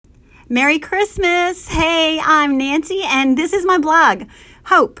Merry Christmas! Hey, I'm Nancy, and this is my blog,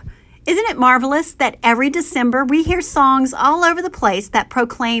 Hope. Isn't it marvelous that every December we hear songs all over the place that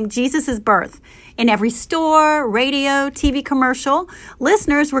proclaim Jesus' birth? In every store, radio, TV commercial,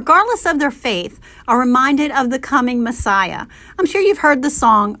 listeners, regardless of their faith, are reminded of the coming Messiah. I'm sure you've heard the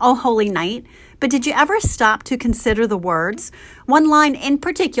song, "O Holy Night," but did you ever stop to consider the words? One line in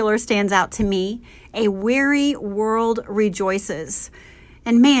particular stands out to me: "A weary world rejoices."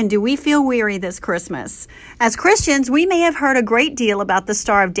 And man, do we feel weary this Christmas. As Christians, we may have heard a great deal about the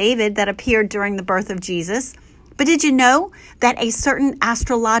Star of David that appeared during the birth of Jesus. But did you know that a certain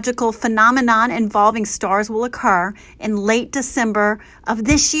astrological phenomenon involving stars will occur in late December of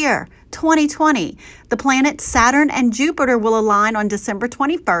this year, 2020? The planets Saturn and Jupiter will align on December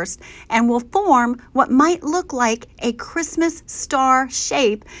 21st and will form what might look like a Christmas star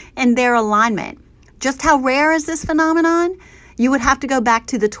shape in their alignment. Just how rare is this phenomenon? You would have to go back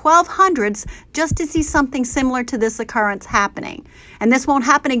to the 1200s just to see something similar to this occurrence happening. And this won't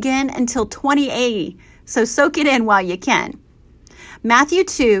happen again until 2080. So soak it in while you can. Matthew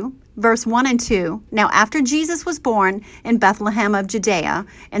 2, verse 1 and 2. Now after Jesus was born in Bethlehem of Judea,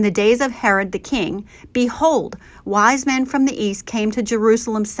 in the days of Herod the king, behold, wise men from the east came to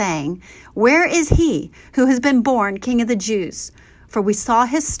Jerusalem, saying, "Where is he who has been born King of the Jews? For we saw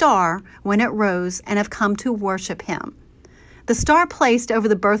his star when it rose and have come to worship him." The star placed over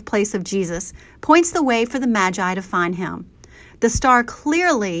the birthplace of Jesus points the way for the Magi to find him. The star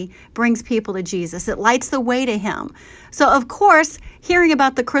clearly brings people to Jesus. It lights the way to him. So, of course, hearing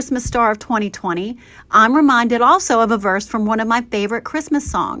about the Christmas star of 2020, I'm reminded also of a verse from one of my favorite Christmas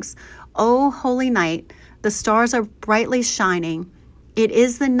songs. "O holy night, the stars are brightly shining. It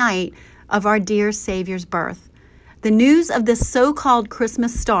is the night of our dear Savior's birth." The news of this so-called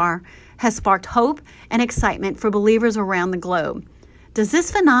Christmas star has sparked hope and excitement for believers around the globe. Does this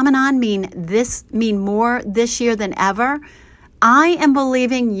phenomenon mean more this year than ever? I am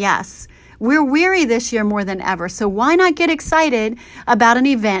believing yes. We're weary this year more than ever, so why not get excited about an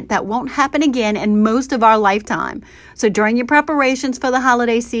event that won't happen again in most of our lifetime? So during your preparations for the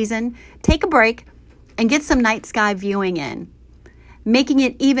holiday season, take a break and get some night sky viewing in. Making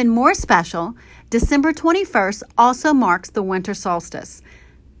it even more special, December 21st also marks the winter solstice,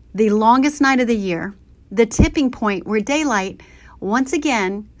 the longest night of the year, the tipping point where daylight once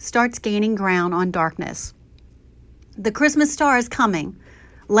again starts gaining ground on darkness. The Christmas star is coming.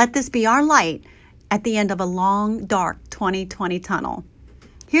 Let this be our light at the end of a long, dark 2020 tunnel.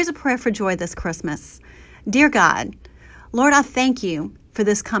 Here's a prayer for joy this Christmas. Dear God, Lord, I thank you for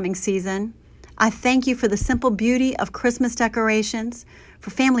this coming season. I thank you for the simple beauty of Christmas decorations,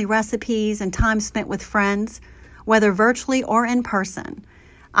 for family recipes and time spent with friends, whether virtually or in person.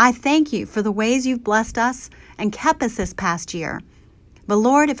 I thank you for the ways you've blessed us and kept us this past year. But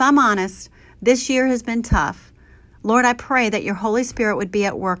Lord, if I'm honest, this year has been tough. Lord, I pray that your Holy Spirit would be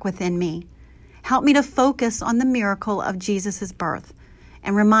at work within me. Help me to focus on the miracle of Jesus' birth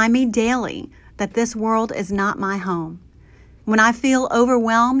and remind me daily that this world is not my home. When I feel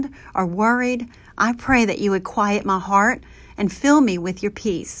overwhelmed or worried, I pray that you would quiet my heart and fill me with your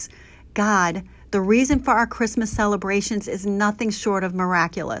peace. God, the reason for our Christmas celebrations is nothing short of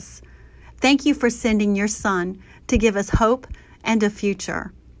miraculous. Thank you for sending your Son to give us hope and a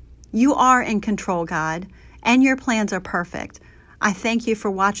future. You are in control, God, and your plans are perfect. I thank you for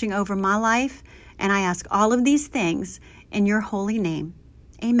watching over my life, and I ask all of these things in your holy name.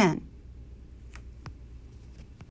 Amen.